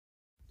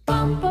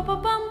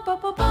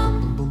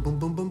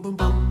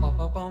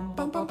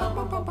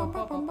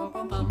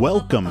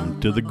Welcome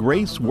to the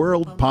Grace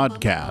World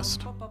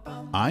Podcast.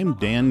 I'm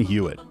Dan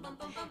Hewitt.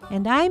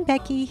 And I'm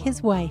Becky,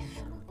 his wife.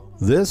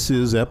 This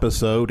is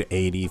episode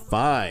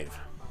 85.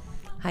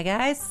 Hi,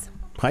 guys.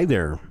 Hi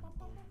there.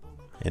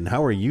 And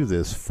how are you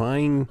this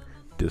fine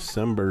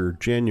December,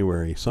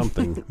 January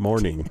something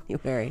morning?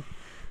 January.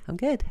 I'm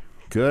good.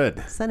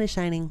 Good. Sun is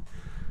shining.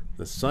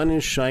 The sun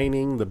is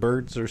shining. The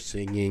birds are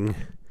singing.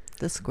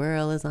 The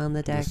squirrel is on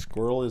the deck. The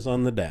squirrel is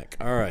on the deck.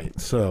 All right.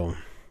 So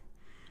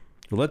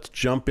let's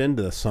jump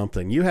into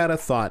something. You had a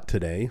thought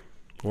today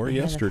or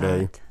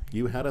yesterday.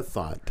 You had a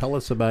thought. Tell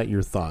us about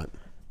your thought.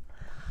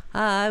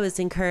 I was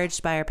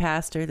encouraged by our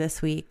pastor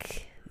this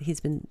week. He's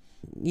been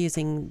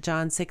using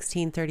John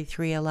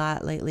 16:33 a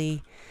lot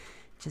lately,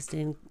 just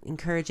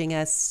encouraging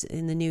us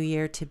in the new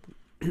year to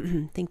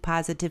think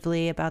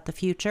positively about the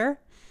future.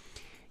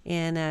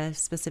 And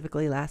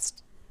specifically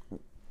last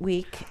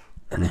week,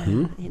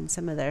 in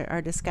some of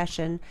our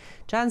discussion,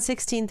 John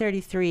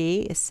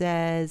 16:33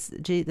 says,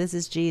 this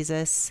is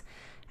Jesus.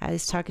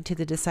 He's talking to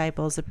the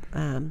disciples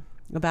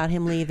about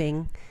him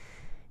leaving,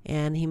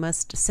 and he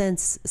must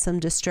sense some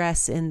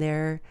distress in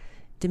their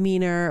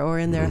demeanor or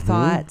in their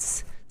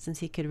thoughts, since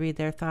he could read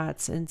their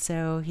thoughts. And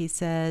so he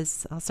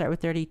says, I'll start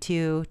with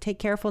 32, take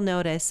careful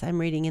notice. I'm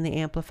reading in the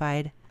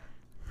Amplified.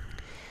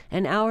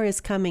 An hour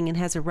is coming and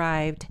has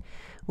arrived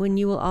when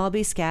you will all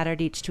be scattered,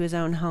 each to his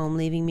own home,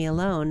 leaving me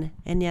alone.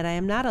 And yet I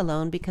am not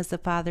alone, because the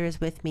Father is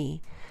with me.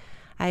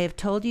 I have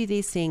told you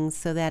these things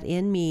so that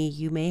in me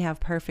you may have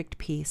perfect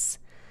peace.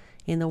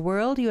 In the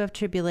world you have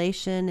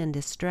tribulation and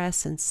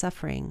distress and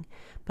suffering,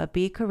 but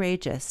be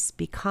courageous,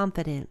 be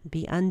confident,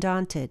 be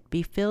undaunted,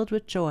 be filled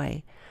with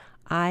joy.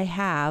 I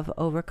have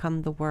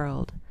overcome the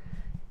world.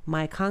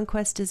 My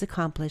conquest is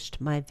accomplished,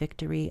 my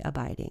victory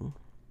abiding.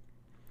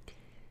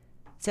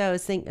 So I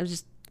was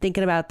just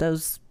thinking about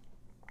those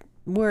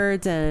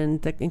words and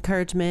the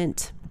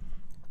encouragement,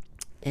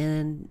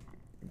 and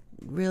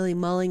really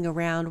mulling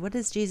around, what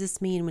does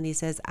Jesus mean when he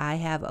says, I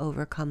have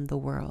overcome the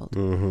world?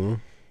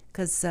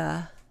 Because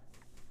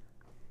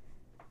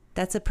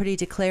that's a pretty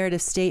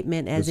declarative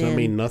statement. Does that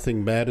mean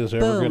nothing bad is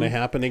ever going to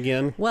happen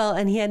again? Well,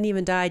 and he hadn't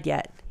even died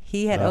yet.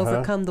 He had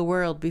overcome the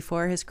world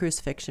before his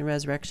crucifixion,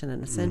 resurrection,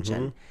 and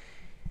ascension.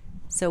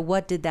 So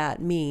what did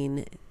that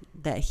mean?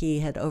 That he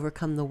had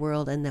overcome the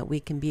world, and that we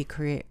can be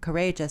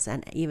courageous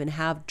and even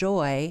have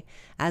joy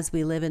as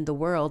we live in the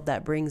world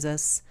that brings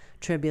us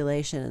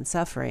tribulation and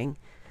suffering.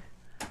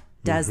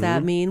 Does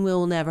that mean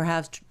we'll never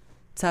have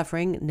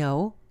suffering?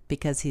 No,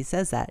 because he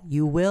says that.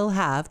 You will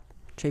have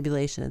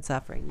tribulation and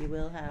suffering. You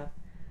will have,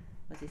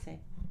 what's he say?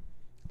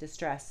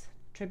 Distress,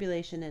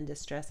 tribulation and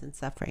distress and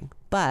suffering.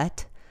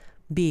 But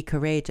be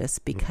courageous,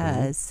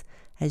 because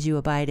as you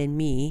abide in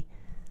me,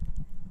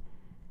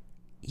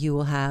 you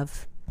will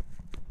have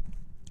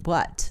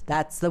what?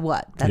 That's the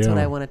what. That's what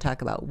I want to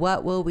talk about.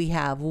 What will we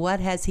have? What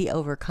has he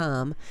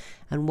overcome?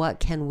 And what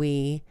can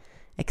we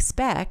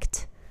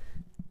expect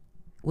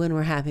when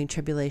we're having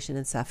tribulation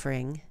and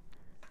suffering?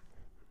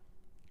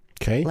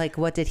 Okay. Like,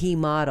 what did he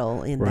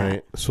model in that?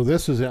 Right. So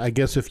this is, I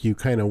guess, if you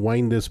kind of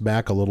wind this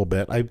back a little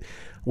bit,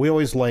 we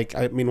always one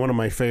of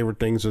my favorite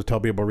things is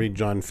tell people read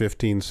John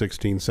 15,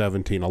 16,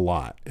 17 a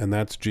lot. And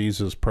that's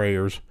Jesus'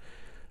 prayers.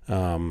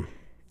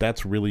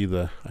 That's really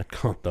I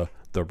call it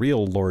the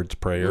real Lord's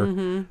Prayer,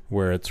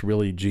 where it's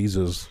really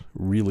Jesus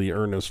really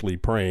earnestly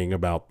praying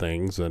about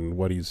things and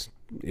what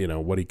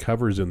what he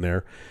covers in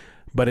there.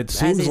 But it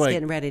seems as he's like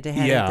getting ready to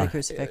head into the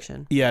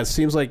crucifixion. Yeah, it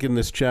seems like in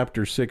this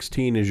chapter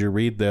 16, as you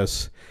read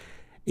this,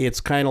 it's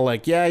kind of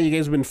like, you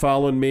guys have been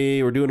following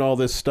me. We're doing all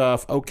this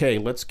stuff. Okay,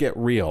 let's get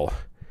real.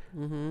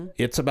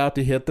 It's about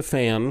to hit the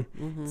fan.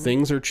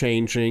 Things are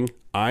changing.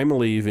 I'm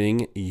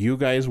leaving. You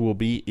guys will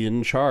be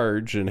in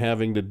charge and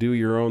having to do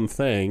your own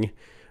thing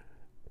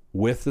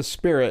with the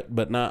Spirit,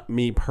 but not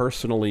me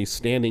personally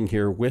standing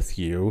here with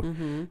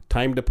you.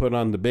 Time to put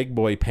on the big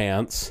boy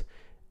pants.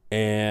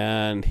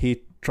 And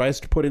he tries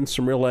to put in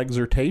some real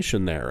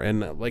exhortation there.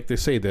 And like they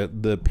say,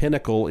 the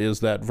pinnacle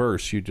is that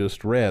verse you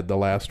just read, the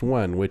last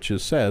one, which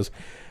says,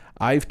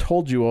 I've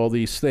told you all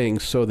these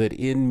things so that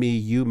in me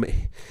you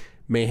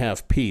may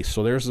have peace.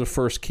 So there's the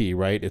first key,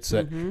 right? It's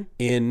that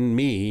in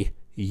me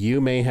you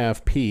may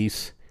have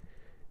peace.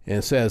 And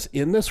it says,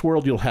 in this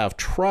world you'll have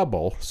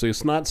trouble. So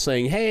it's not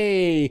saying,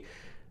 hey,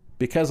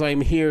 because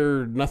I'm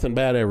here, nothing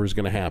bad ever is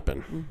going to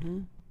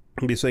happen.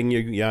 He's saying,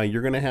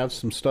 you're going to have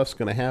some stuff's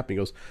going to happen. He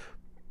goes,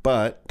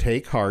 but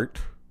take heart,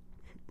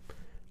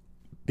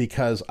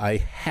 because I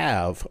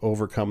have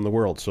overcome the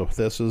world. So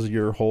this is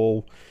your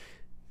whole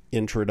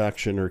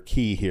introduction or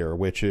key here,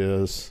 which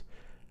is,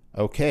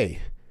 okay,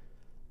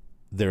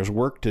 there's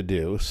work to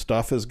do.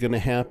 Stuff is going to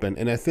happen.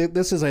 And I think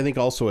this is,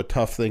 also a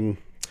tough thing.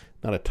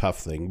 Not a tough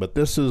thing, but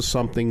this is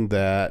something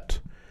that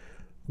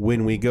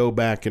when we go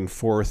back and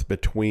forth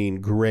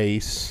between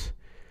grace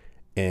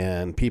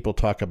and people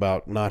talk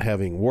about not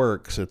having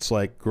works, it's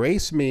like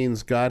grace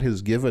means God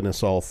has given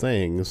us all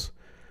things,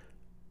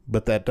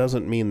 but that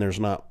doesn't mean there's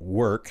not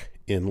work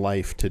in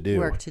life to do.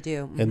 Work to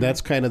do. Mm-hmm. And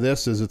that's kind of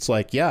this, is it's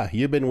like, yeah,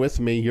 you've been with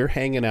me, you're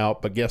hanging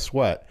out, but guess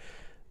what?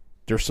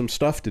 There's some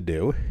stuff to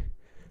do.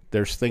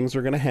 There's things that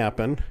are going to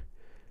happen,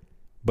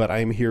 but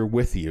I'm here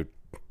with you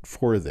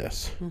for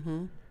this.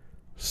 Mm-hmm.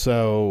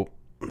 So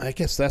I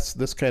guess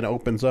this kind of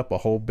opens up a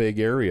whole big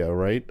area,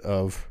 right?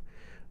 Of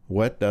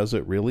what does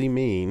it really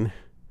mean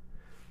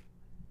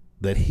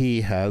that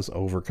he has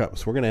overcome?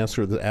 So we're going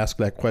to ask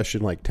that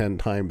question like 10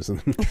 times.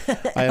 And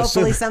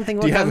hopefully something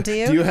will come to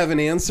you. Do you have an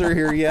answer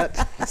here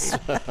yet?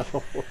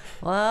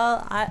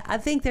 Well, I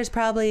think there's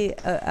probably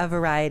a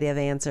variety of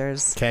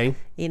answers. Okay.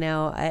 You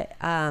know,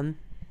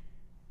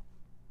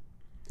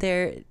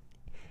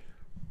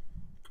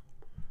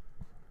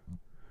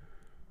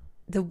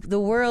 the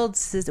world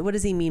says, what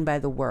does he mean by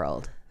the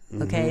world?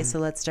 Okay, Mm-hmm. so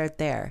let's start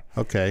there.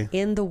 Okay.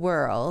 In the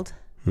world,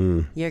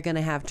 you're going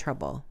to have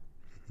trouble.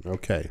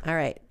 Okay. All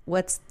right.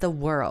 What's the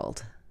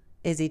world?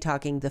 Is he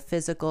talking the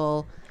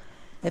physical?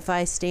 If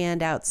I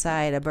stand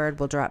outside, a bird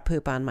will drop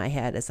poop on my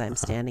head as I'm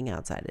standing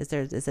outside. Is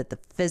it the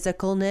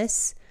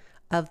physicalness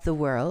of the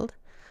world?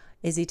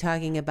 Is he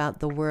talking about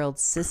the world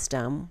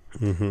system?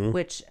 Mm-hmm.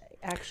 Which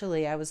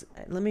actually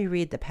let me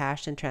read the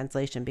Passion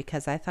Translation,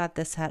 because I thought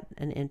this had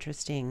an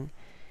interesting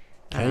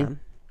thing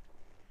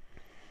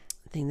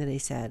that he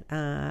said.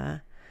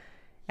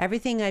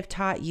 Everything I've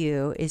taught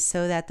you is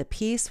so that the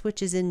peace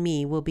which is in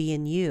me will be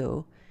in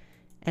you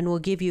and will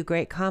give you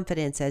great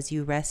confidence as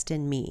you rest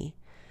in me.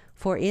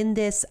 For in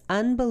this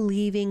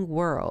unbelieving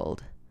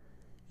world,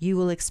 you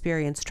will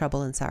experience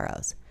trouble and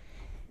sorrows.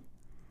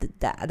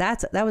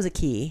 That was a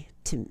key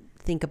to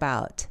think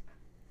about.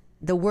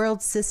 The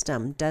world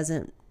system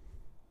doesn't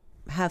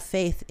have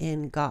faith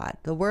in God.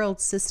 The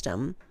world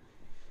system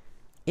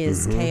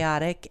is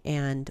chaotic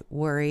and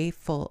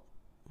worrisome.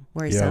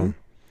 Yeah.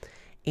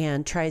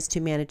 And tries to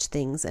manage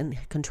things and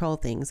control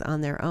things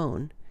on their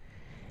own.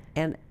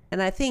 And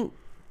I think,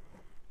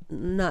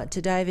 not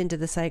to dive into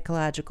the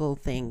psychological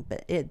thing,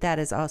 but that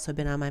has also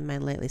been on my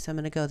mind lately. So I'm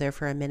going to go there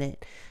for a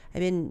minute.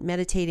 I've been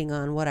meditating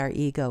on what our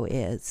ego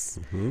is.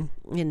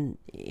 Mm-hmm.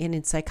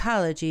 In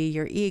psychology,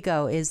 your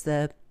ego is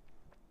the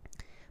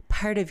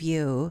part of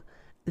you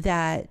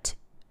that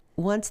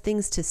wants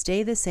things to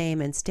stay the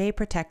same and stay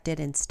protected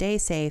and stay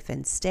safe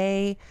and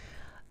stay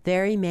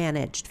very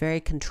managed,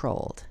 very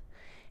controlled.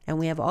 And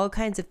we have all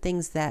kinds of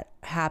things that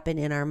happen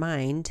in our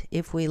mind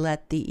if we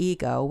let the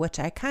ego, which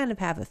I kind of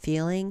have a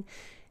feeling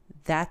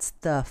that's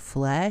the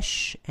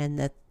flesh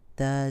and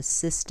the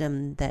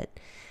system that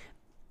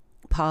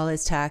Paul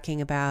is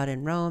talking about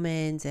in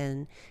Romans,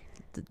 and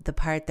the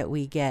part that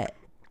we get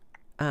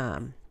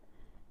kind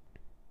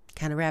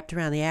of wrapped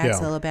around the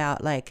axle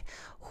about, like,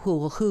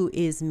 who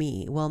is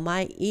me? Well,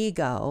 my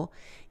ego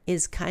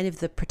is kind of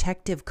the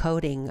protective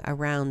coating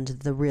around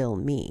the real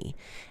me.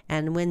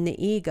 And when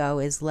the ego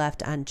is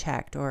left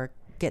unchecked or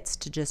gets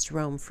to just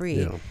roam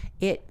free,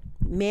 it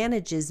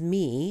manages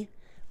me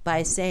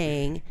by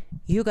saying,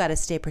 you got to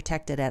stay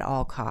protected at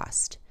all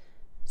cost.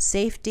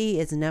 Safety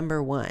is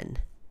number one.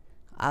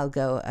 I'll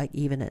go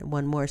even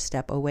one more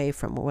step away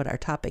from what our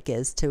topic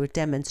is to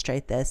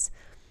demonstrate this.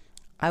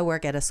 I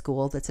work at a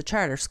school that's a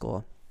charter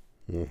school.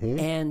 Mm-hmm.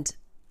 And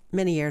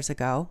many years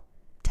ago,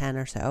 10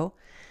 or so,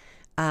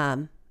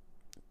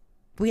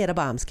 we had a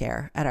bomb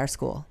scare at our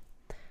school,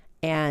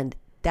 and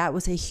that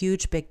was a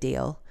huge big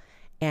deal,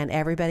 and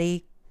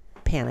everybody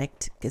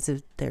panicked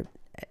because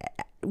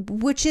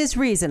which is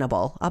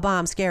reasonable. A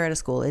bomb scare at a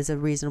school is a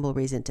reasonable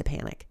reason to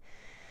panic.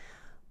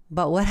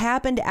 But what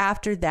happened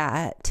after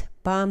that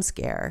bomb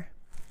scare,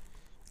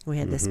 we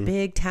had this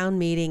big town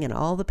meeting, and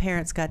all the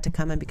parents got to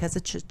come in, because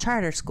it's a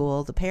charter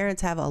school. The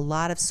parents have a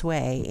lot of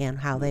sway in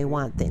how they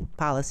want the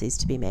policies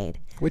to be made.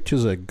 Which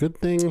is a good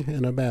thing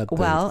and a bad thing.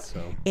 Well,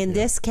 in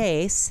this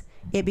case,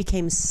 it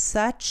became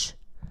such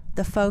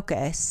the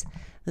focus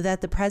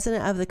that the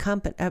president of the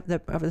company of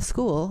the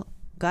school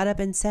got up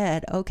and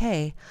said,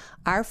 okay,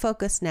 our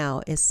focus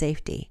now is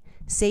safety.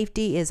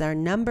 Safety is our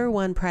number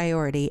one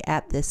priority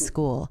at this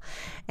school.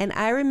 And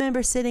I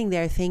remember sitting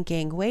there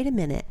thinking, wait a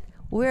minute,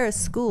 we're a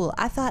school.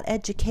 I thought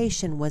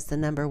education was the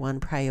number one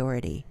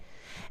priority.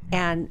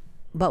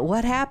 But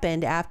what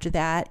happened after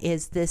that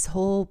is this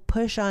whole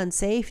push on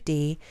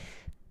safety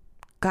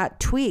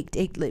got tweaked.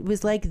 It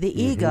was like the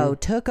ego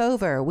took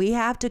over. We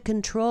have to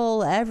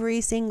control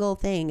every single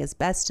thing as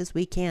best as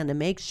we can to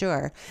make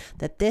sure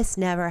that this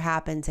never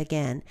happens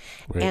again.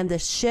 Right. And the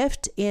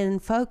shift in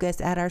focus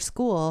at our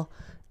school,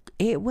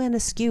 it went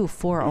askew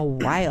for a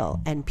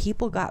while, and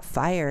people got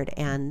fired,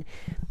 and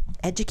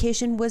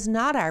education was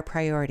not our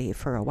priority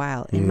for a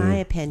while, in my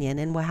opinion,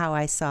 and how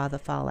I saw the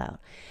fallout.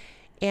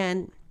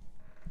 And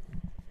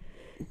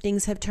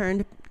things have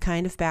turned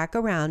kind of back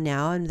around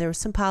now, and there was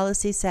some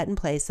policies set in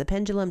place. The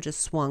pendulum just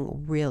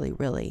swung really,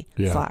 really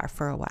far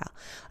for a while.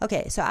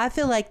 Okay, so I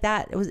feel like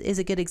that is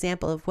a good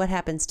example of what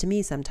happens to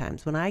me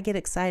sometimes when I get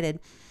excited,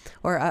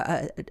 or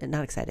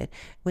not excited,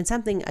 when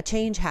a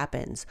change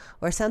happens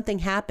or something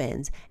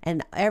happens,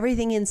 and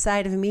everything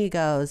inside of me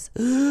goes,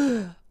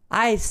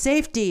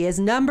 safety is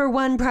number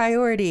one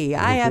priority.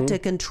 I have to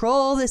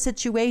control the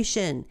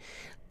situation.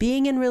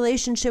 being in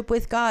relationship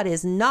with God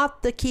is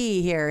not the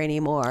key here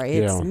anymore.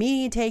 It's Yeah.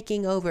 me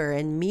taking over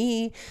and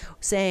me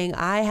saying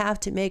I have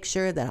to make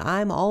sure that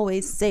I'm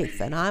always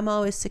safe and I'm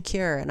always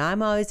secure and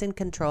I'm always in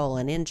control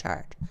and in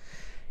charge.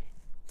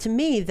 To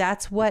me,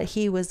 that's what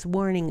he was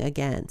warning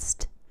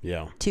against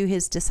Yeah. to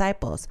his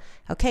disciples.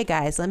 Okay,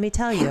 guys, let me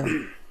tell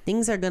you,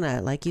 things are going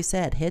to, like you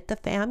said, hit the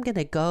fan. I'm going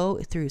to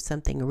go through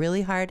something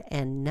really hard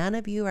and none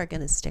of you are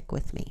going to stick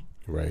with me.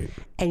 Right.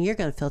 And you're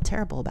going to feel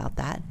terrible about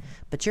that.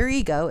 But your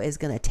ego is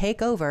going to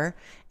take over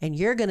and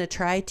you're going to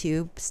try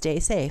to stay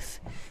safe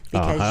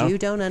because you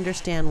don't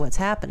understand what's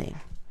happening.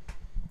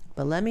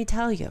 But let me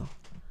tell you,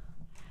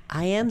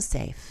 I am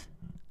safe.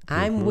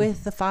 I'm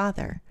with the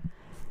Father.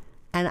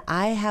 And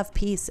I have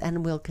peace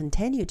and will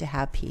continue to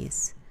have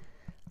peace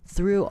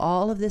through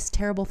all of this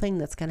terrible thing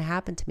that's going to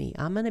happen to me.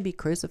 I'm going to be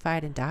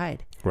crucified and die.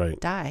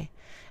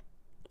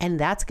 And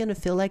that's going to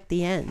feel like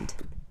the end.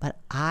 But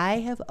I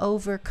have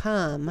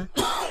overcome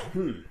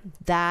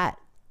that.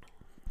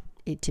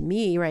 To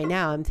me right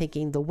now, I'm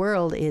thinking the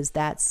world is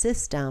that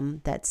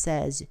system that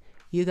says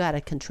you got to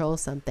control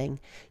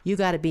something. You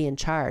got to be in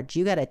charge.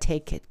 You got to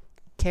take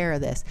care of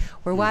this.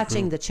 We're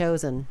watching The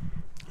Chosen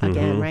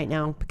again right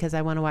now because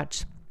I want to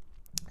watch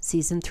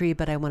season 3,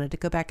 but I wanted to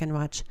go back and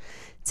watch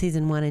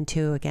season 1 and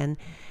 2 again.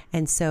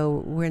 And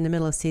so we're in the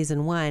middle of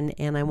season 1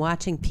 and I'm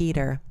watching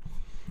Peter.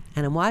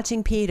 And I'm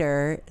watching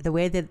Peter, the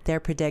way that they're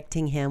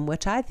predicting him,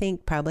 which I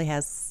think probably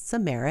has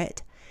some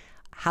merit,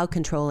 how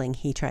controlling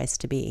he tries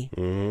to be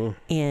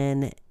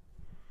in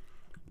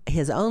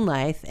his own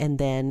life. And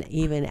then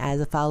even as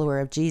a follower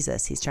of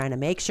Jesus, he's trying to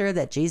make sure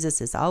that Jesus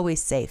is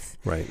always safe.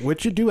 Right.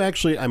 Which you do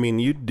actually, I mean,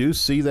 you do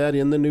see that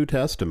in the New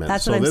Testament.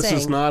 That's so what I'm this saying.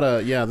 is not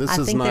a, this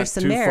I is think not there's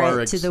some too far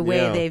merit to the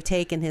way they've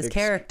taken his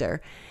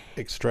character.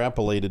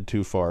 Extrapolated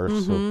too far.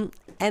 So.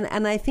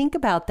 And I think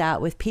about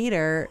that with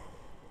Peter,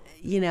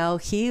 you know,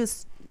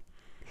 he's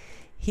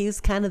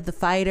kind of the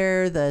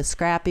fighter, the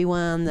scrappy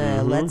one,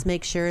 the let's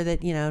make sure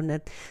that, you know,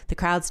 the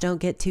crowds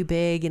don't get too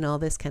big and all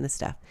this kind of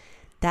stuff.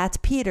 That's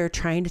Peter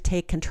trying to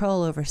take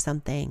control over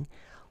something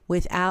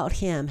without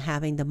him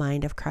having the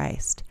mind of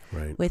Christ.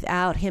 Right.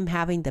 Without him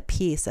having the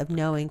peace of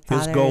knowing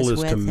Father His goal is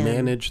with to him.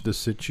 manage the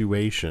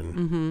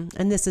situation.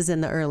 And this is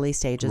in the early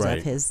stages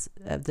Right.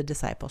 of the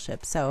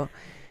discipleship. So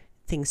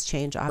things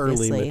change,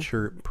 obviously.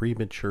 Early,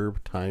 premature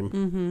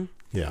time.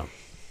 Yeah.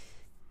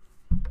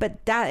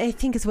 But that, I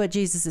think, is what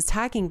Jesus is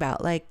talking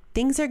about. Like,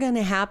 things are going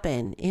to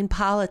happen in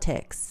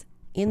politics,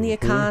 in the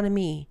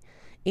economy,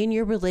 in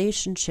your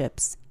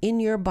relationships, in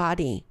your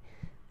body.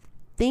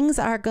 Things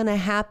are going to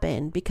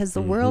happen because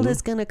the world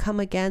is going to come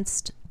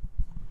against,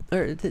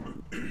 or the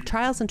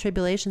trials and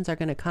tribulations are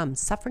going to come.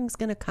 Suffering's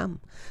going to come.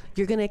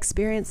 You're going to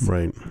experience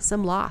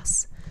some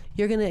loss.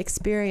 You're going to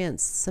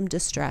experience some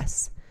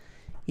distress.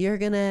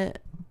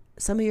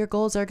 Some of your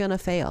goals are going to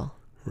fail.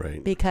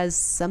 Right. Because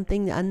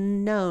something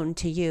unknown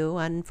to you,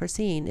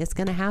 unforeseen, is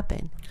going to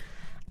happen.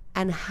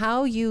 And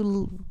how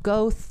you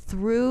go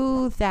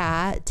through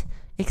that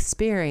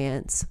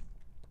experience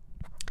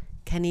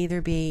can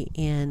either be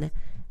in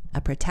a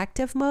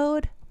protective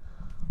mode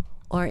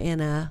or in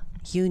a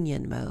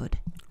union mode.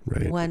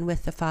 Right. One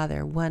with the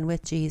Father, one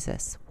with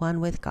Jesus,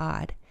 one with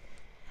God.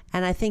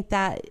 And I think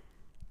that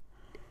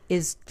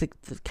is the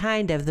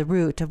kind of the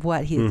root of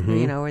what he,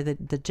 you know, or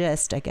the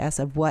gist, I guess,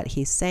 of what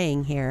he's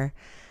saying here.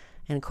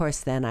 And of course,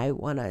 then I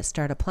want to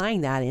start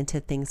applying that into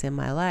things in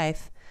my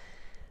life.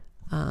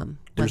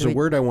 There's a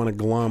word I want to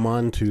glom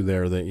onto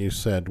there that you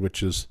said,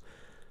 which is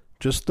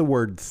just the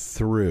word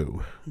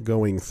through,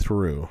 going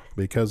through.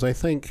 Because I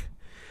think,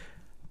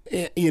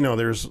 you know,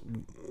 there's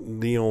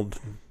the old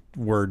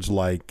words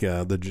like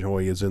the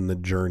joy is in the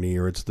journey,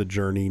 or it's the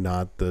journey,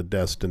 not the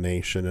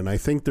destination. And I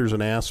think there's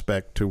an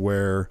aspect to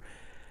where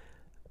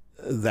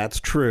that's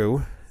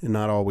true, and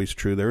not always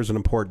true. There's an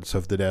importance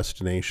of the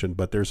destination,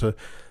 but there's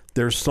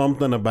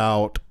something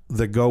about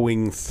the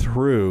going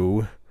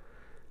through.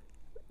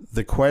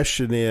 The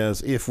question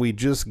is, if we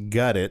just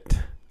gut it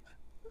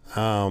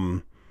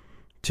to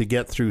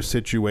get through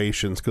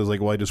situations, because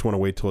like, well, I just want to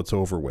wait till it's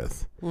over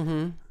with.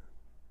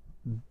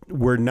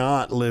 We're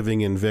not living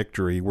in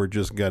victory. We're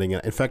just gutting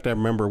it. In fact, I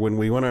remember when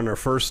we went on our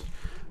first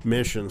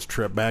missions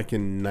trip back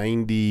in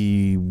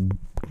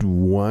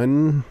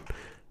 91.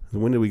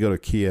 When did we go to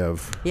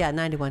Kiev? Yeah,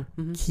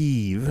 91.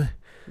 Kiev.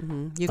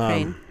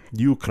 Ukraine.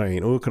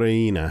 Ukraine.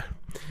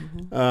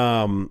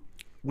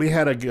 We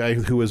had a guy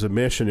who was a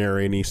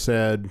missionary, and he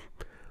said,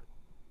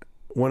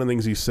 one of the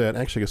things he said,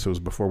 actually I guess it was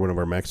before one of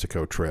our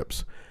Mexico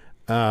trips,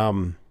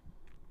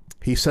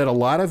 he said, a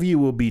lot of you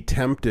will be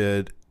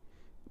tempted,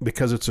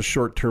 because it's a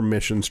short-term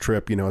missions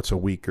trip, you know, it's a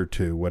week or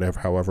two,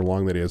 whatever, however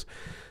long that is,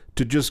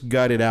 to just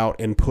gut it out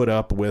and put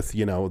up with,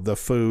 you know, the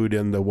food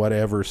and the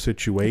whatever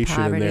situation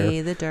the poverty, in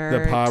there. the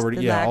dirt, the poverty,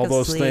 the yeah, lack all of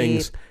those sleep.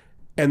 things.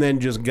 And then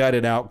just gut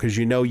it out because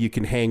you know you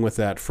can hang with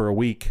that for a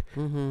week,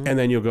 and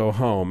then you'll go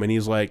home. And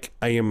he's like,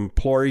 I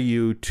implore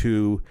you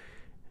to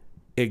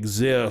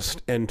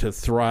exist and to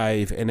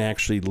thrive and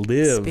actually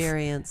live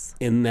Experience.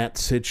 in that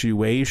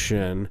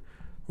situation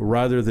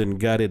rather than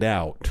gut it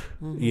out.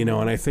 You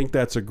know, and I think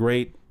that's a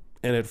great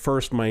And at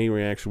first my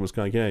reaction was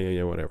kind of like,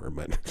 yeah, whatever.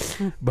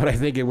 But I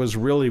think it was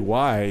really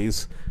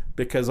wise,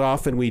 because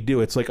often we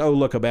do. It's like, oh,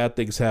 look, a bad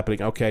thing's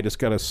happening. Okay, I just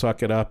got to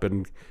suck it up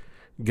and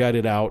gut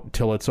it out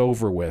until it's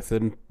over with.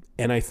 And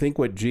I think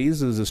what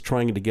Jesus is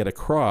trying to get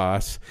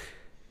across,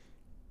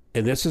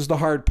 and this is the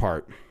hard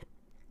part,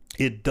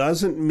 it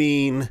doesn't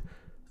mean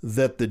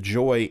that the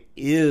joy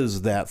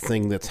is that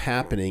thing that's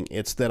happening.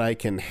 It's that I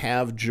can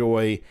have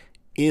joy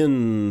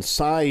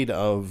inside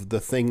of the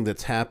thing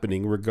that's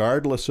happening,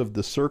 regardless of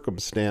the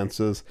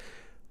circumstances,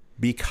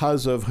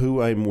 because of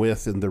who I'm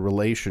with and the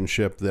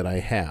relationship that I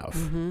have.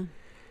 Mm-hmm.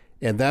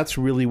 And that's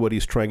really what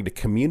he's trying to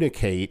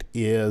communicate,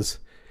 is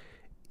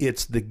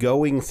it's the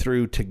going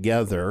through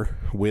together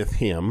with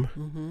him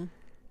mm-hmm.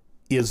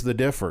 is the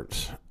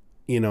difference.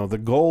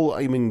 The goal,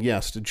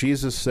 yes,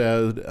 Jesus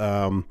said,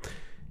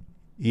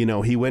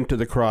 he went to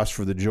the cross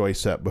for the joy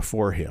set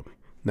before him.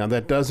 Now,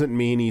 that doesn't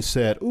mean he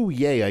said, "Ooh,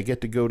 yay, I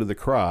get to go to the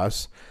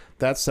cross.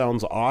 That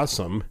sounds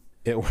awesome."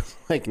 It was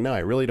like, no, I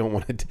really don't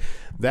want to.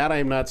 That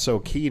I'm not so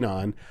keen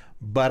on,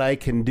 but I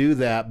can do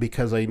that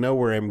because I know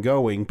where I'm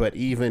going. But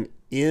even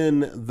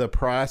in the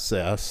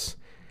process,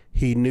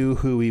 he knew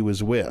who he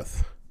was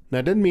with. Now,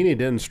 it didn't mean he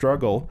didn't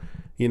struggle.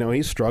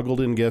 He struggled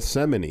in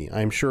Gethsemane.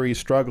 I'm sure he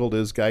struggled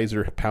as guys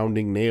are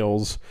pounding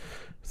nails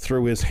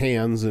through his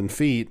hands and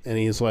feet. And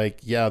he's like,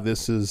 yeah,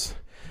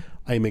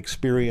 I'm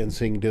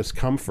experiencing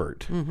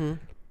discomfort. Mm-hmm.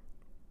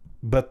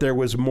 But there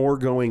was more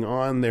going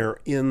on there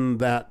in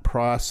that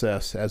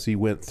process as he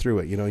went through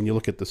it. And you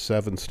look at the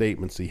 7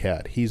 statements he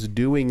had. He's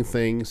doing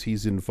things.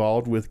 He's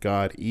involved with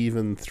God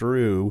even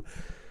through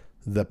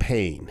the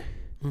pain.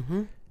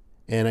 Mm-hmm.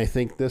 And I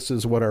think this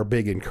is what our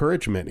big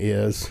encouragement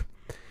is.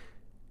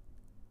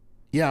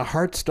 Yeah,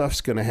 hard stuff's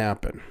going to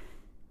happen.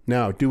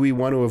 Now, do we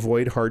want to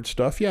avoid hard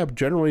stuff? Yeah,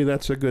 generally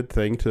that's a good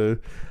thing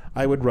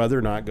I would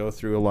rather not go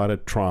through a lot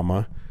of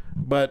trauma.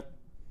 But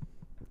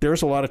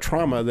there's a lot of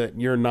trauma that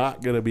you're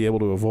not going to be able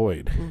to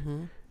avoid.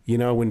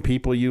 Mm-hmm. When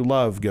people you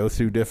love go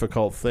through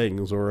difficult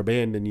things or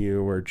abandon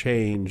you or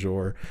change,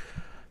 or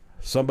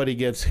somebody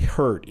gets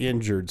hurt,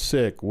 injured,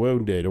 sick,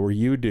 wounded, or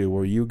you do,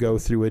 or you go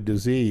through a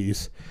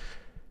disease,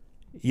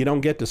 you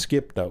don't get to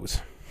skip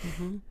those.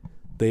 Mm-hmm.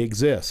 They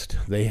exist.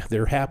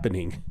 They're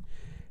happening.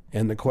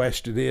 And the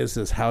question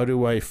is how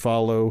do I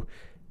follow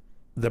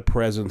the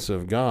presence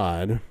of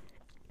God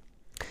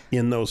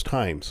in those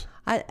times?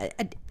 Go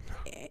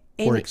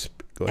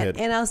ahead.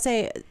 And I'll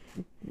say,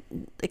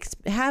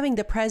 having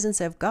the presence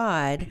of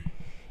God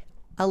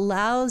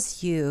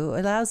allows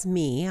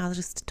me, I'll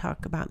just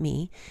talk about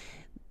me,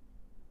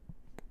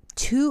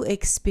 to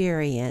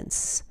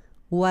experience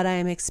what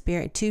I'm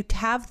experiencing, to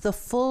have the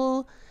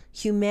full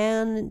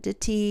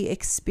humanity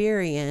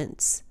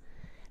experience,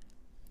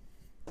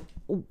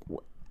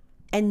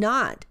 and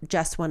not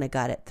just when I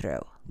got it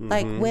through. Mm-hmm.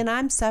 Like when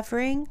I'm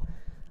suffering,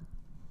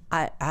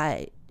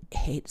 I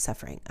hate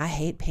suffering. I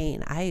hate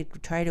pain. I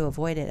try to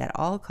avoid it at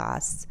all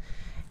costs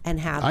and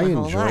have my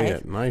whole life. I enjoy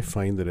it, and I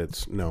find that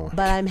it's no.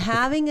 But I'm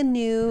having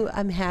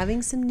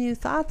some new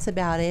thoughts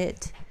about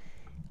it.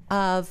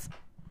 Of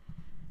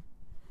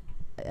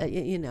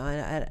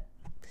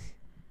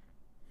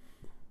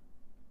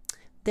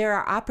there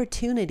are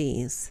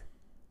opportunities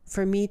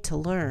for me to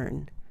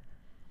learn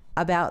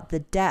about the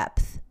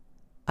depth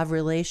of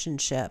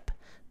relationship,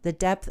 the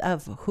depth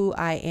of who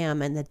I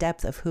am, and the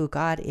depth of who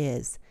God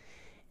is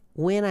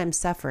when I'm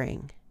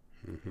suffering.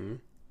 Mm-hmm.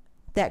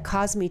 That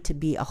caused me to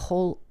be a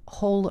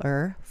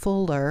fuller,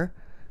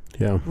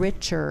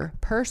 richer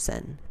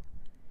person.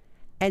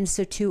 And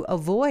so to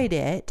avoid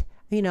it,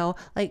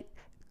 like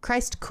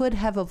Christ could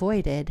have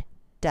avoided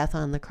death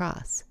on the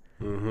cross,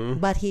 mm-hmm.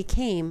 but he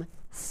came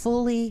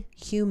fully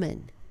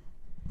human,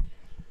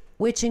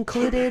 which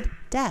included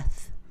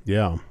death.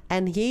 Yeah.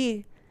 And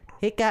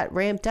it got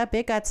ramped up.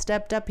 It got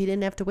stepped up. He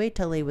didn't have to wait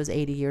till he was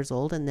 80 years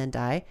old and then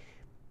die.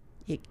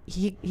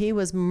 He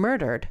was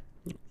murdered.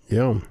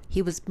 Yeah.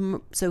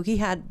 So he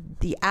had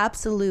the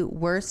absolute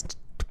worst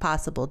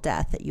possible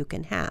death that you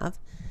can have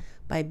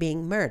by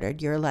being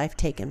murdered, your life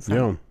taken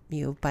from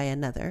you by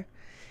another,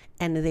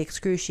 and the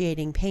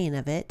excruciating pain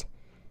of it.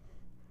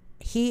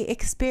 He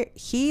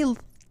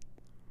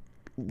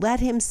let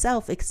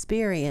himself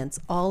experience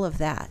all of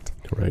that.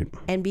 Right.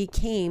 And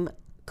became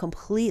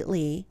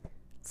completely,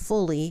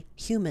 fully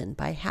human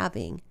by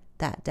having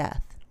that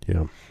death.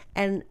 Yeah.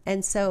 And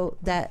so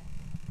that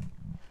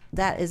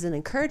is an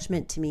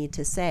encouragement to me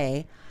to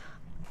say,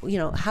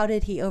 how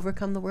did he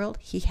overcome the world?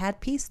 He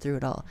had peace through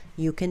it all.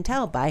 You can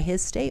tell by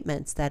his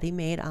statements that he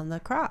made on the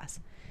cross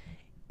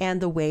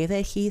and the way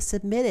that he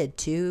submitted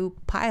to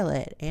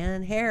Pilate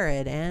and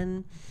Herod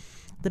and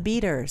the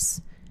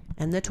beaters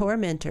and the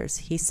tormentors.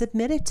 He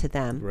submitted to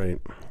them. Right.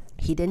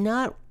 He did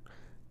not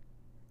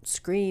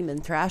scream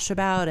and thrash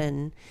about,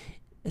 and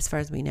as far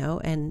as we know,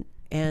 and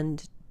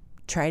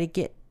try to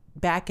get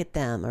back at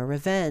them or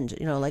revenge,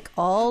 like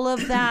all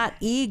of that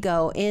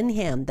ego in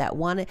him that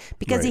wanted,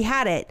 because he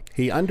had it.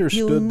 He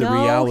understood the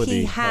reality.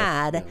 He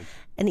had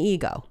an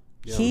ego.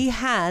 Yeah. He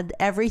had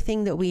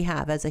everything that we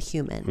have as a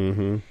human.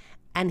 Mm-hmm.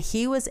 And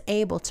he was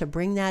able to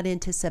bring that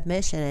into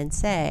submission and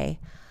say,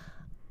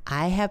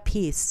 I have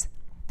peace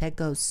that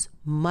goes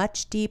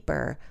much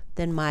deeper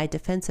than my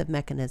defensive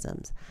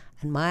mechanisms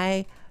and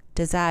my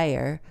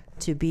desire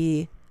to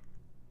be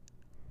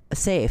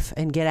safe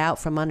and get out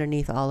from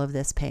underneath all of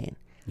this pain.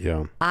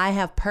 Yeah. I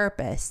have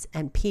purpose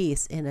and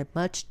peace in a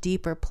much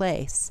deeper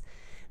place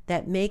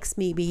that makes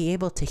me be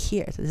able to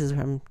hear. This is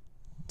where I'm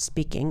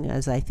speaking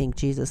as I think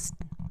Jesus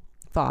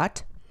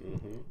thought.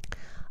 Mm-hmm.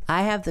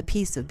 I have the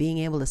peace of being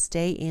able to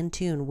stay in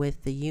tune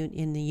with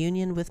in the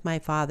union with my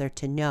Father,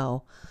 to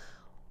know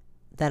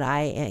that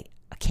I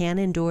can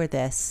endure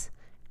this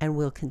and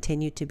will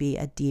continue to be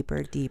a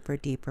deeper, deeper,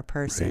 deeper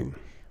person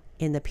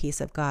in the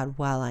peace of God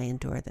while I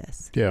endure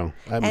this. Yeah.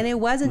 And it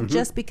wasn't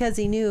just because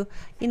he knew,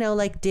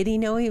 did he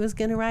know he was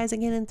going to rise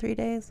again in 3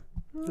 days?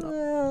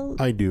 Well,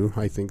 I do.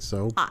 I think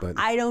so. But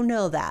I don't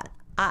know that.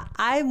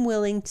 I'm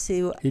willing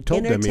to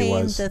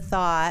entertain the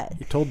thought.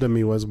 He told them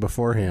he was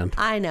beforehand.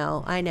 I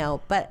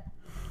know. But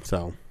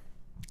so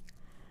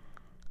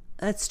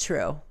that's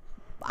true.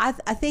 I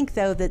think,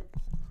 though, that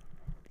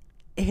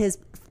his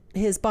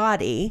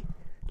body,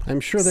 I'm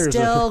sure there's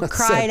still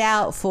cried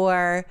out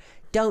for,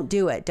 don't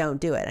do it.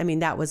 I mean,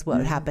 that was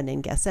what happened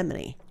in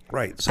Gethsemane.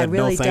 Right. I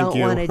really don't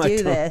want to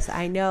do this.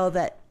 I know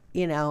that,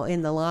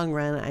 in the long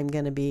run, I'm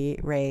going to be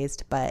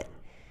raised, but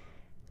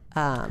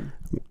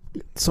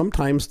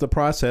sometimes the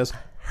process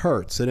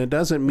hurts, and it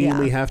doesn't mean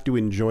we have to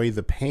enjoy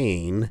the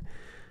pain,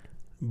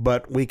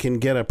 but we can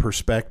get a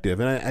perspective.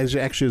 And it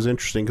actually was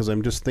interesting because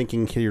I'm just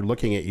thinking here,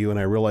 looking at you, and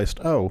I realized,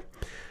 I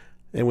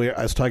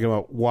was talking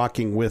about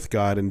walking with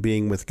God and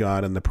being with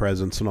God and the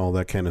presence and all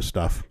that kind of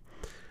stuff.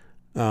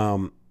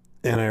 And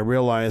I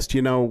realized,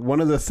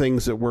 one of the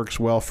things that works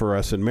well for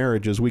us in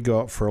marriage is we go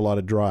out for a lot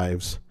of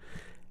drives.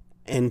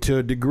 And to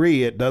a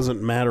degree, it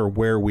doesn't matter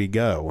where we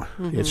go.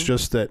 Mm-hmm. It's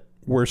just that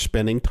we're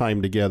spending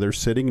time together,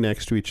 sitting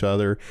next to each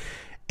other,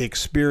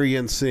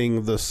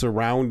 experiencing the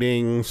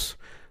surroundings,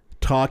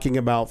 talking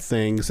about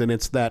things. And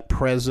it's that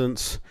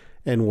presence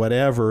and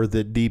whatever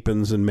that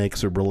deepens and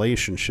makes a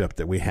relationship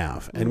that we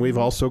have. Mm-hmm. And we've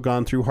also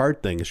gone through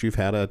hard things. You've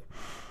had a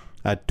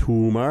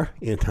tumor.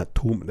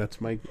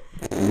 That's my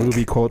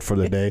movie quote for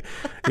the day.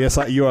 Yes,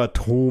 you're a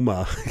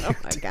tumor. Oh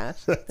my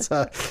gosh.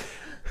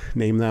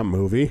 Name that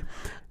movie.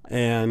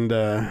 And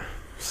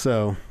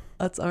so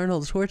that's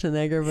Arnold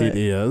Schwarzenegger. But it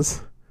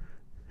is.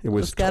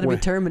 It's got to be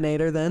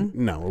Terminator then.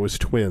 No, it was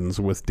Twins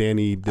with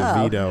Danny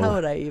DeVito. How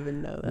would I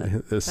even know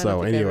that?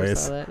 So,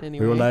 anyways, anyway,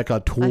 we were like a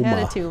tumor. I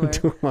had a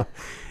tumor.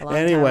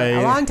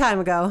 A long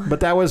time ago. But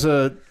that was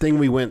a thing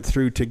we went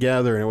through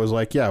together, and it was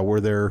like, were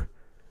there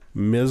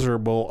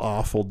miserable,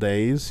 awful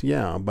days?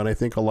 Yeah, but I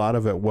think a lot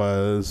of it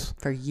was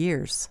for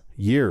years.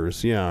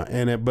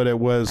 And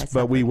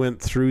but we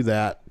went through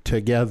that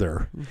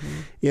together.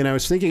 Mm-hmm. And I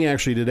was thinking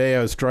actually today,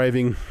 I was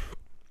driving,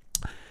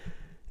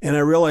 and I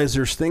realized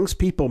there's things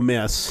people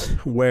miss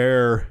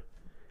where,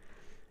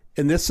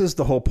 and this is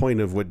the whole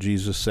point of what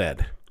Jesus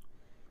said,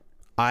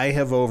 I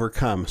have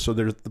overcome. So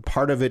there's the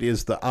part of it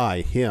is the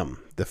I, him,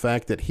 the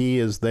fact that he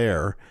is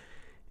there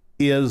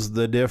is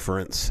the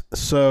difference.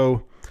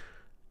 So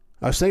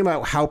I was thinking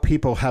about how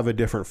people have a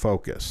different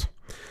focus.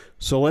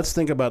 So let's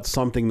think about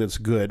something that's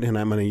good, and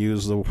I'm going to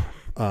use the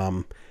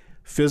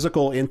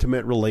physical,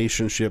 intimate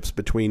relationships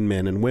between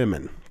men and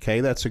women.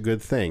 Okay, that's a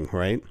good thing,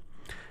 right?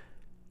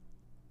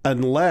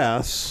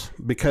 Unless,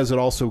 because it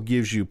also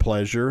gives you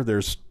pleasure,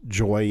 there's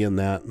joy in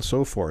that and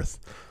so forth.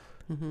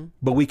 Mm-hmm.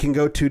 But we can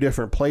go two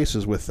different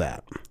places with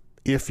that.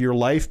 If your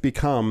life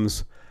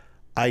becomes,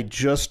 I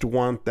just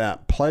want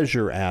that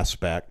pleasure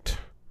aspect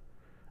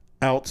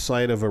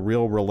outside of a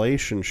real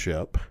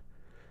relationship,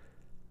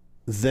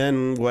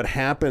 then what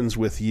happens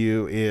with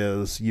you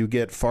is you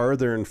get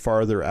farther and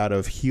farther out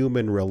of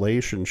human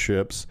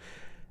relationships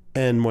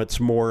and what's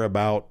more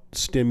about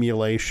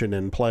stimulation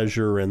and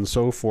pleasure and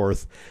so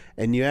forth.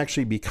 And you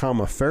actually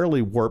become a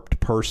fairly warped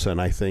person,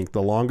 I think.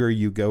 The longer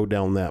you go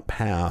down that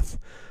path,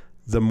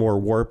 the more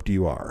warped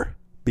you are,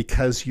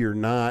 because you're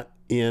not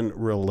in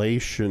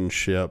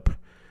relationship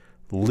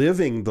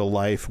living the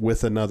life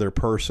with another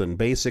person.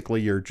 Basically,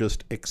 you're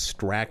just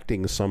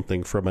extracting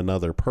something from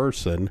another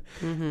person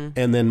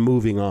and then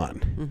moving on.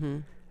 Mm-hmm.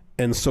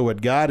 And so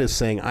what God is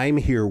saying, I'm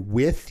here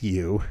with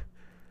you,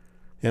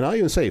 and I'll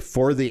even say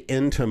for the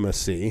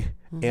intimacy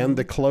and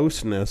the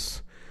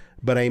closeness,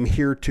 but I'm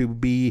here to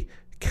be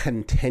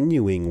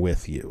continuing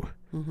with you.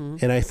 Mm-hmm.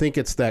 And I think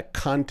it's that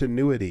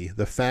continuity,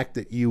 the fact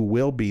that you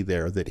will be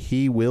there, that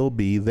he will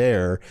be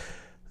there.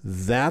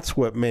 That's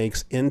what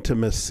makes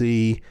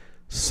intimacy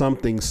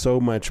something so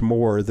much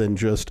more than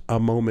just a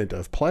moment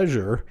of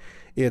pleasure.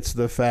 It's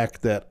the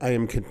fact that I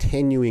am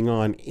continuing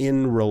on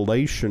in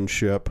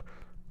relationship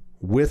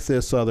with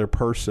this other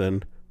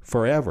person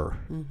forever,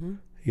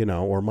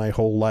 or my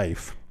whole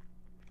life.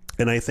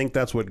 And I think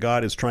that's what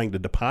God is trying to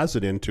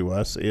deposit into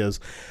us is,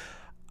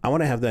 I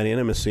want to have that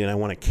intimacy and I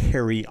want to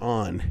carry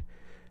on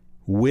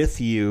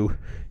with you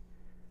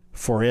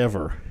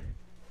forever.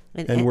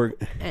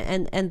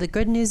 And the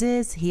good news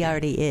is he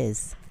already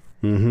is.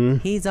 Mm-hmm.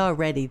 He's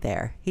already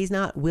there. He's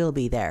not will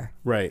be there.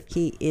 Right.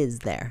 He is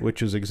there.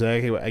 Which is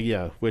exactly what,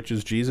 which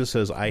is Jesus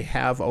says, I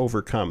have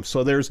overcome.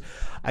 So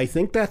I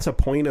think that's a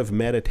point of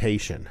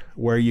meditation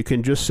where you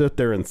can just sit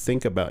there and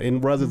think about,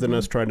 and rather than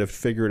us trying to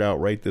figure it out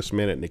right this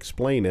minute and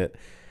explain it,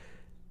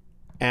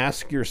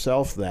 ask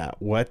yourself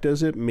that. What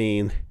does it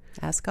mean?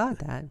 Ask God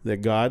that. That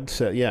God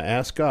said,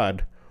 ask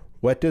God,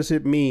 what does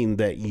it mean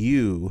that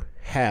you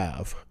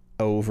have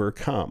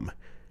overcome?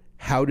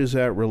 How does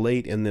that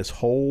relate in this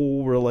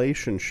whole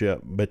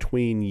relationship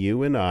between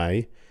you and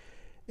I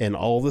and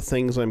all the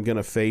things I'm going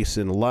to face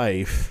in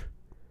life?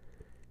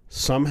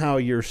 Somehow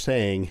you're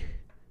saying,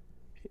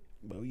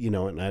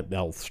 and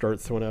I'll start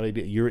throwing out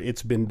ideas.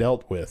 It's been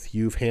dealt with.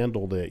 You've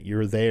handled it.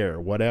 You're there,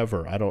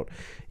 whatever.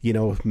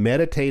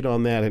 Meditate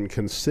on that and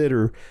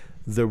consider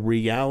the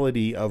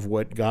reality of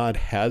what God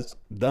has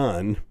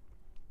done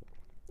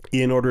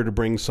in order to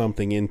bring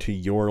something into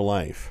your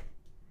life.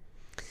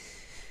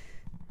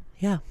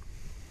 Yeah.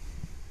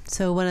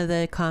 So one of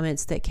the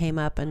comments that came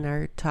up in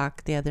our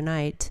talk the other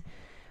night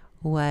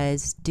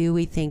was, do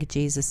we think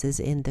Jesus is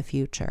in the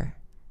future?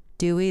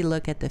 Do we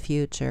look at the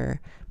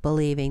future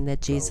believing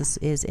that Jesus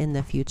is in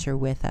the future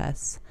with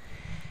us?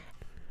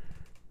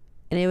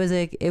 And it was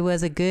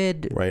a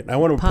good right. I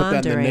want to put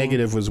that in the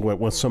negative was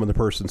what some of the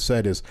person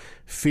said is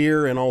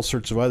fear and all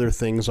sorts of other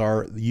things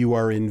you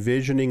are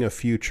envisioning a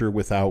future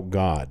without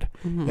God.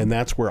 Mm-hmm. And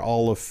that's where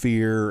all of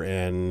fear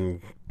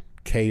and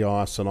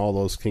chaos and all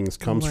those things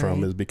comes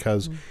from, is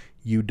because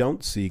you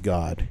don't see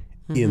God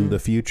in the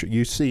future.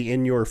 You see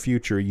in your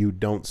future, you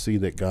don't see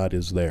that God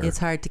is there. It's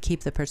hard to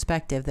keep the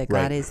perspective that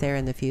God is there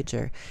in the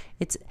future.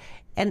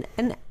 And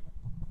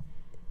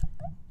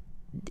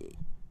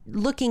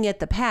looking at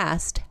the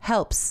past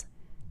helps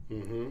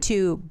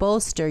to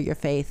bolster your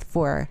faith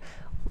for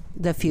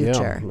the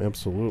future. Yeah,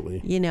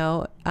 absolutely.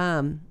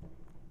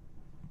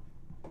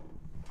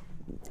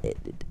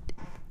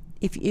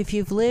 If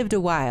you've lived a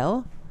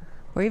while,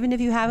 or even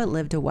if you haven't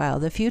lived a while,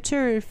 the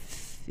future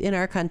in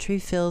our country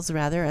feels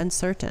rather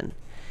uncertain.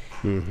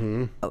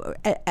 Mm-hmm.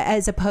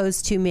 As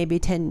opposed to maybe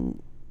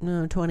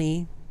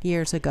 20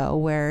 years ago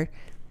where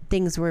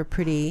things were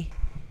pretty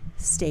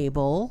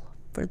stable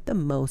for the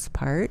most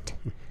part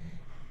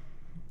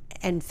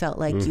and felt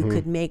like you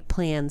could make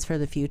plans for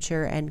the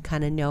future and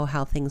kind of know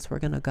how things were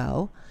going to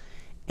go.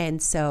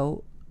 And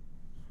so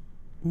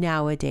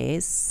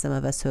nowadays, some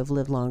of us who have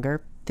lived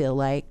longer feel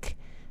like,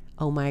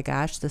 oh my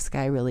gosh, the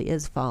sky really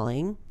is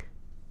falling.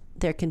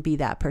 There can be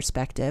that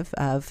perspective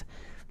of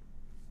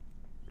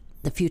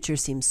the future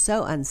seems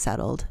so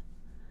unsettled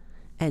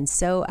and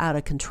so out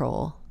of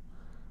control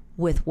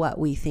with what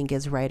we think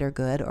is right or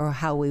good or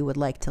how we would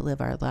like to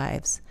live our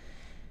lives.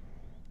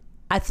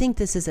 I think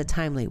this is a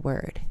timely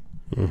word.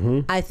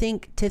 Mm-hmm. I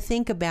think to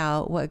think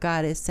about what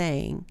God is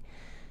saying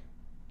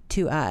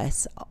to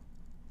us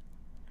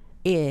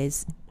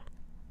is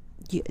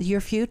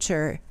your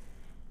future.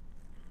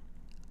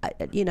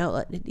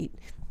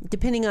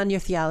 Depending on your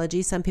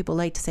theology, some people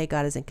like to say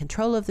God is in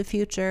control of the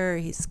future.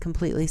 He's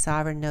completely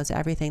sovereign, knows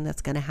everything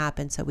that's going to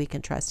happen, so we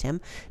can trust him.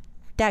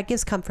 That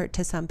gives comfort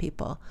to some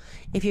people.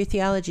 If your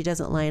theology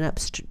doesn't line up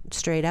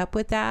straight up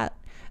with that,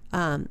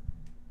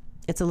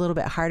 it's a little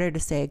bit harder to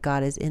say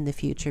God is in the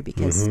future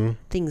because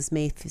things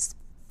may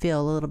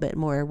feel a little bit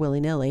more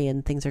willy-nilly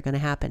and things are going to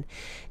happen.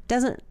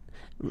 Doesn't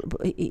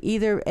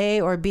either A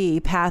or B,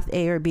 path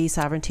A or B,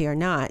 sovereignty or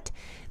not,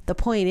 the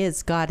point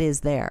is God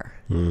is there.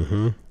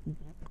 Mm-hmm.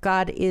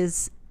 God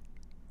is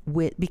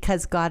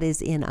because God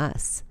is in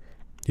us.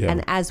 Yeah.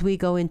 And as we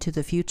go into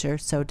the future,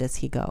 so does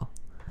he go.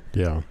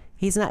 Yeah.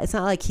 It's not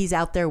like he's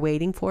out there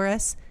waiting for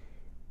us.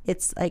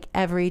 It's like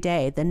every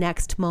day, the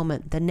next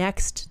moment, the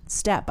next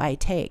step I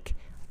take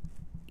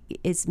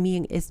is me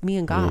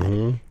and God.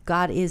 Mm-hmm.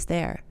 God is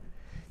there.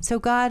 So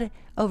God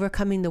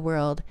overcoming the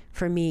world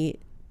for me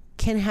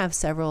can have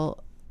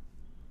several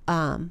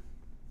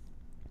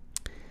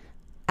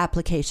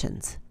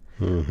applications.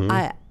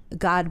 Mm-hmm.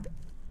 God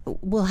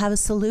will have a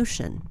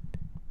solution.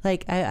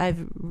 Like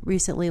I've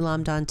recently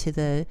lommed onto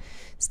the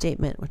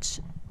statement, which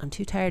I'm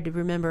too tired to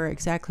remember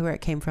exactly where it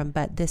came from,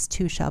 but this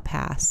too shall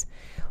pass,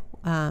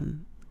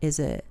 is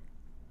a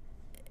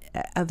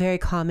very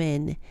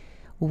common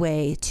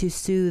way to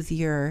soothe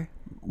your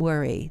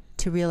worry,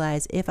 to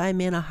realize if I'm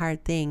in a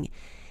hard thing,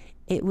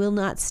 it will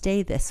not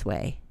stay this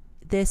way.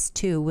 This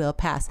too will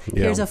pass.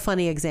 Yeah. Here's a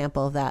funny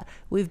example of that.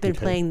 We've been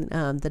playing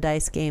the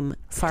dice game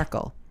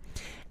Farkle,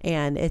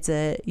 and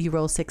you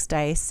roll 6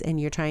 dice and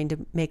you're trying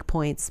to make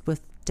points with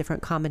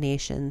different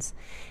combinations,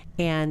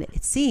 and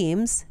it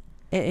seems,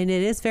 and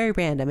it is very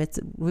random.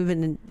 We've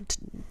been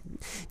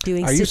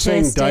doing Are you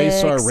saying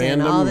dice are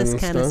random and all this and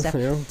kind of stuff?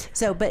 stuff? Yeah.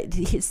 So, but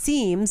it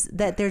seems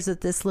that there's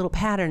this little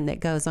pattern that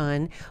goes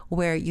on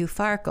where you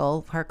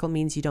Farkle. Farkle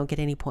means you don't get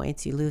any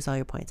points. You lose all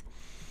your points.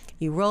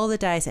 You roll the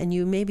dice and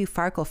you maybe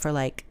Farkle for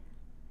like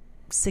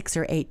 6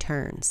 or 8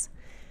 turns.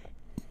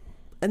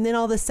 And then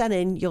all of a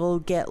sudden you'll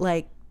get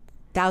like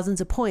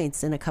thousands of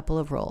points in a couple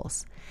of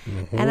rolls.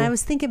 Mm-hmm. And I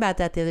was thinking about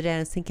that the other day. I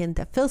was thinking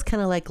that feels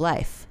kind of like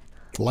life.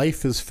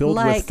 Life is filled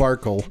Like, with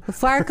Farkle.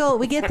 Farkle,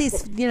 we get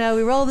these, we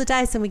roll the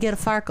dice and we get a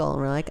Farkle,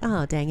 and we're like,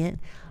 oh, dang it.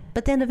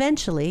 But then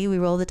eventually we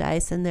roll the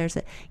dice and there's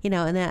a,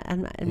 and that,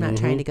 I'm not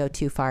trying to go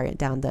too far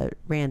down the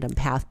random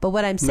path. But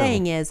what I'm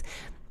saying is,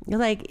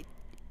 like,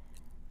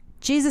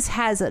 Jesus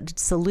has a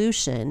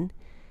solution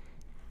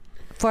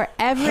for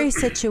every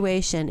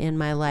situation in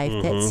my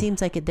life that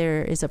seems like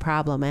there is a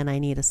problem and I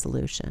need a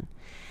solution.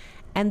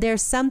 And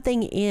there's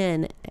something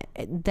in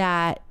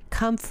that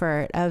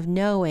comfort of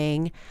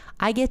knowing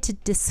I get to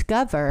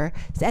discover,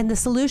 and the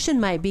solution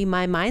might be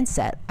my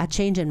mindset, a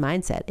change in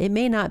mindset. It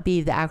may not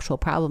be the actual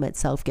problem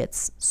itself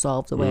gets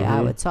solved the way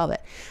I would solve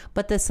it,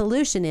 but the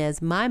solution is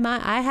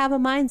I have a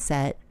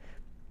mindset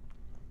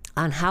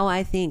on how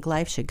I think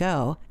life should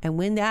go, and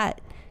when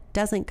that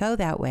doesn't go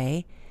that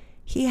way,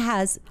 he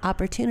has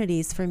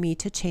opportunities for me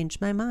to change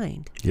my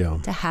mind. Yeah.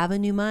 To have a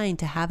new mind,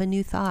 to have a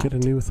new thought. Get a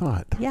new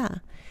thought. Yeah.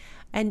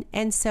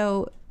 And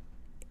so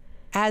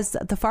as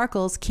the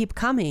Farkles keep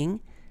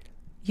coming,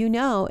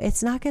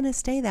 it's not going to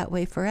stay that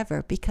way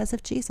forever because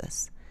of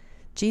Jesus.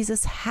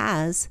 Jesus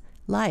has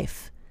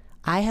life.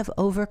 I have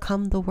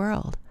overcome the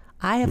world.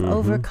 I have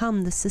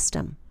overcome the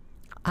system.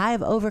 I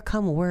have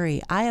overcome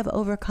worry. I have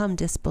overcome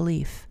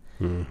disbelief.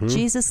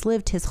 Jesus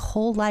lived his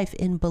whole life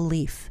in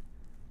belief.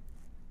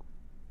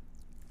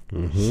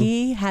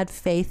 He had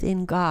faith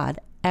in God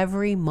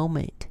every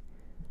moment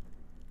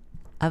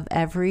of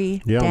every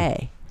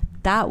day.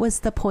 That was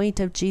the point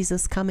of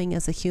Jesus coming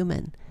as a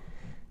human,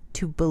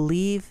 to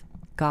believe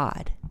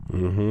God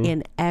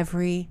in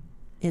every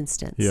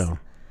instance. Yeah.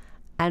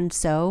 And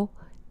so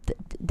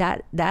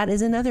that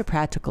is another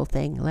practical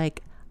thing.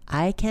 Like,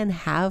 I can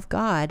have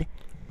God.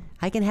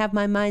 I can have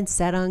my mind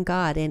set on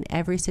God in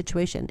every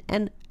situation.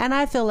 And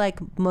I feel like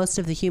most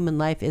of the human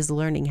life is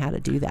learning how to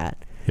do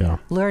that. Yeah.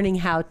 Learning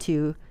how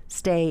to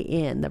stay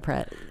in the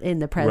present in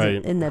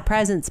the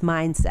presence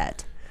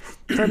mindset.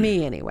 For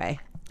me anyway.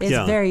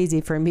 It's very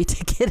easy for me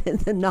to get in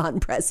the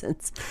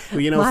non-presence.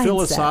 Well, mindset.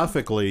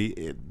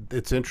 Philosophically,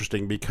 it's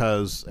interesting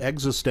because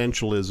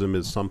existentialism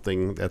is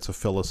something that's a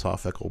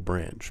philosophical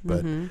branch,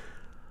 but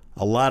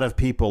a lot of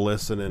people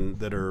listening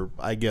that are,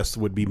 I guess,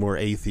 would be more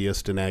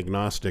atheist and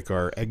agnostic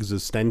are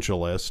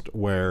existentialist,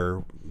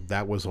 where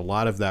a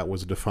lot of that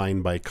was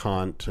defined by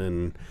Kant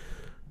and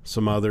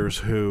some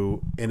others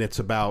and it's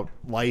about,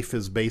 life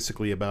is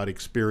basically about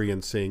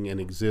experiencing and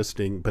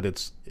existing, but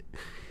it's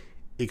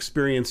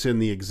experience in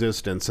the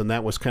existence, and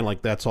that was kind of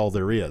like, that's all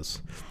there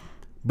is.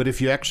 But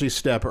if you actually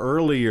step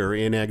earlier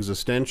in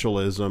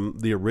existentialism,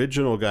 the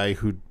original guy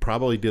who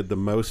probably did the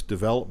most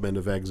development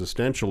of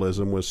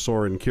existentialism was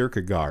Soren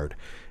Kierkegaard.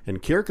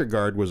 And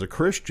Kierkegaard was a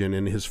Christian,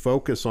 and his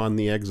focus on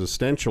the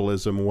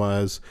existentialism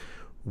was,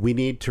 we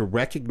need to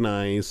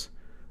recognize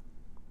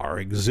our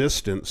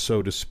existence,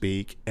 so to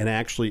speak, and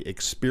actually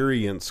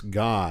experience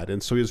God.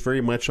 And so he was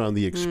very much on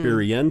the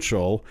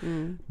experiential,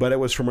 but it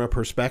was from a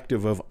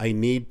perspective of, I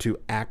need to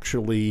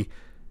actually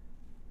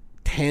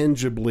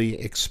tangibly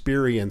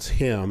experience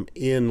him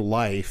in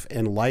life,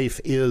 and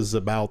life is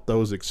about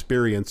those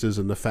experiences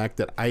and the fact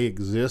that I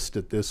exist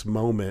at this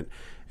moment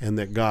and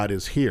that God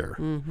is here.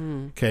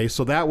 Okay,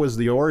 so that was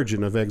the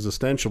origin of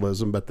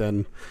existentialism, but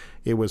then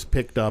it was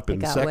picked up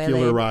and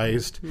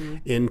secularized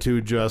into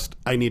just,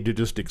 I need to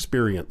just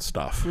experience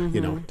stuff,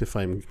 if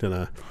I'm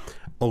gonna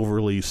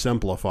overly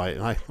simplify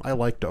it. I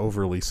like to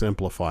overly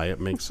simplify it,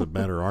 makes a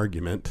better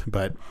argument,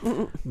 but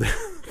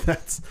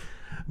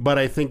but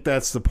I think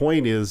that's the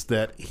point, is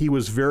that he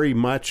was very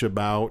much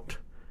about,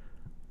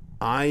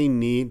 I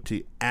need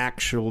to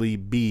actually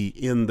be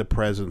in the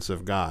presence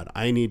of God.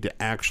 I need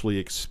to actually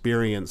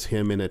experience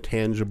him in a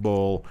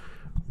tangible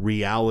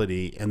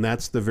reality. And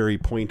that's the very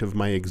point of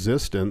my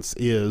existence,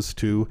 is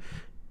to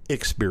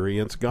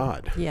experience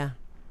God. Yeah.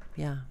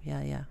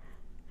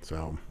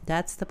 So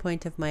that's the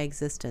point of my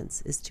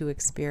existence, is to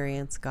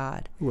experience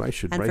God. Ooh, I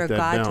should and write for that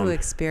God down. to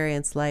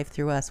experience life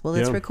through us. Well,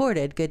 it's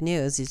recorded. Good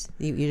news.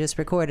 You just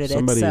recorded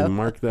Somebody it. Somebody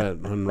mark that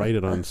and write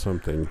it on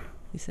something.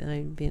 You said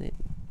I'd be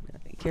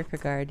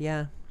Kierkegaard,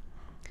 yeah.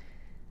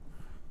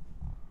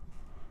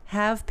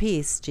 Have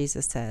peace,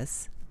 Jesus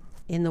says.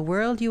 In the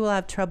world you will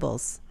have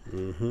troubles,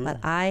 but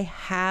I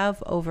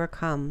have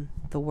overcome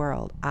the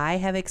world. I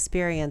have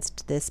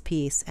experienced this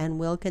peace and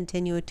will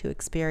continue to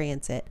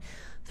experience it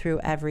through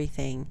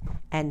everything,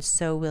 and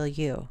so will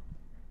you.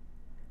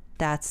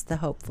 That's the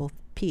hopeful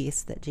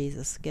peace that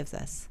Jesus gives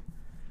us.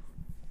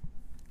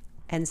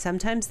 And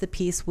sometimes the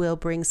peace will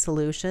bring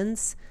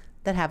solutions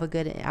that have a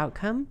good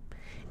outcome,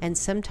 and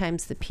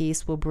sometimes the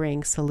peace will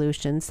bring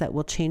solutions that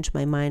will change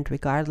my mind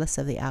regardless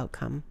of the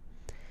outcome.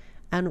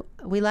 And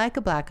we like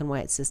a black and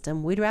white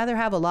system. We'd rather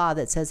have a law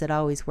that says it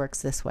always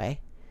works this way.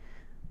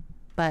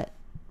 But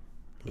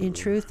in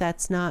truth,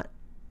 that's not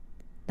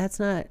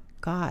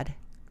God.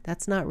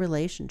 That's not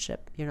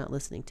relationship. You're not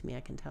listening to me,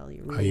 I can tell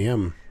you. I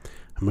am.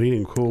 I'm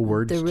reading cool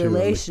words. The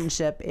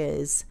relationship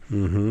is,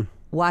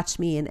 watch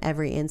me in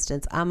every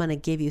instance. I'm going to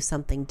give you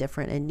something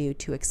different and new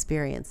to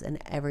experience in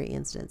every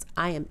instance.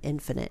 I am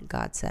infinite,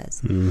 God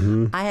says.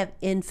 I have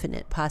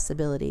infinite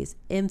possibilities,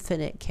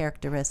 infinite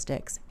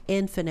characteristics,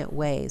 infinite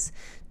ways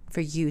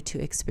for you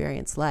to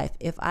experience life.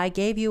 If I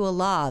gave you a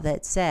law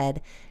that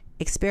said,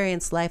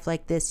 experience life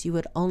like this, you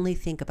would only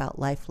think about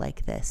life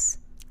like this.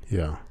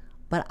 Yeah.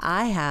 But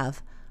I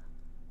have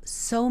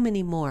so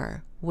many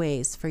more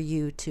ways for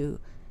you to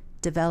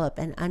develop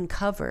and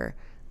uncover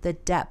the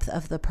depth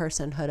of the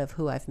personhood of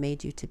who I've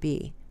made you to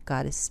be.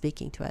 God is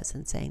speaking to us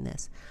and saying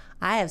this.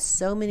 I have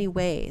so many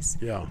ways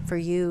for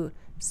you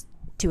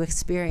to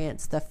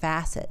experience the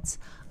facets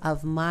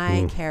of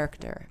my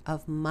character,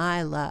 of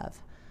my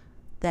love,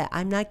 that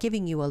I'm not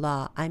giving you a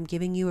law. I'm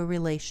giving you a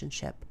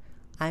relationship.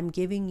 I'm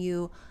giving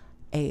you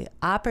an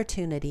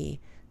opportunity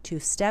to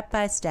step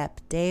by step,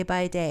 day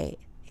by day,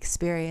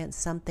 experience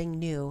something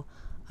new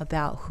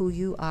about who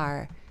you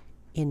are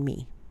in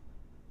me.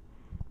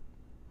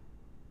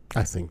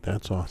 I think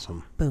that's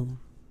awesome. Boom.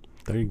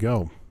 There you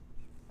go.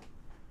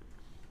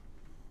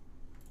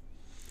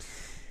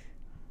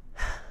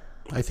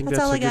 I think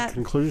that's a good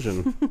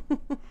conclusion.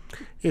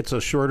 It's a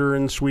shorter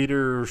and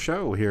sweeter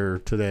show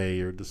here today,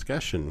 your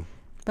discussion.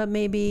 But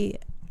maybe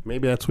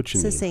that's what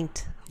you need.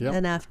 Succinct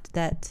enough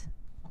that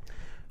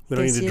we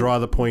don't need to draw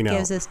the point out.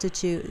 Gives us to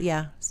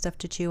stuff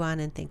to chew on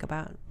and think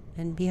about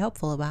and be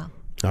hopeful about.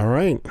 All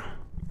right.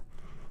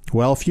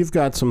 Well, if you've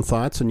got some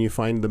thoughts and you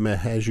find them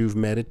as you've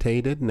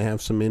meditated and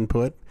have some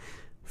input,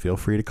 feel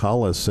free to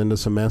call us. Send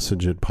us a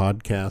message at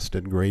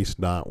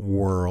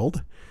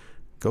podcast@grace.world.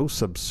 Go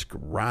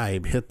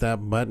subscribe. Hit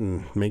that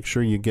button. Make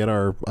sure you get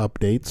our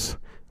updates,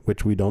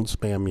 which we don't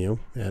spam you,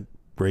 at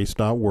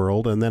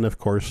grace.world. And then, of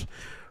course,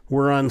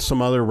 we're on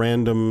some other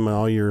random,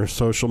 all your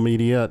social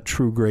media at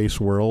True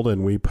Grace World,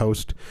 and we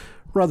post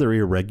rather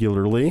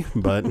irregularly,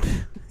 but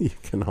you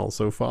can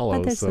also follow.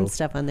 But there's some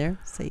stuff on there.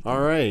 So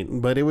all right.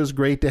 But it was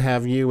great to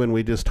have you, and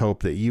we just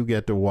hope that you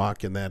get to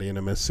walk in that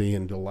intimacy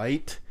and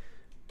delight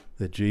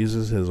that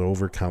Jesus has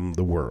overcome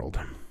the world.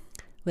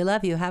 We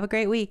love you. Have a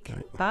great week.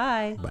 Right.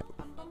 Bye. Bye.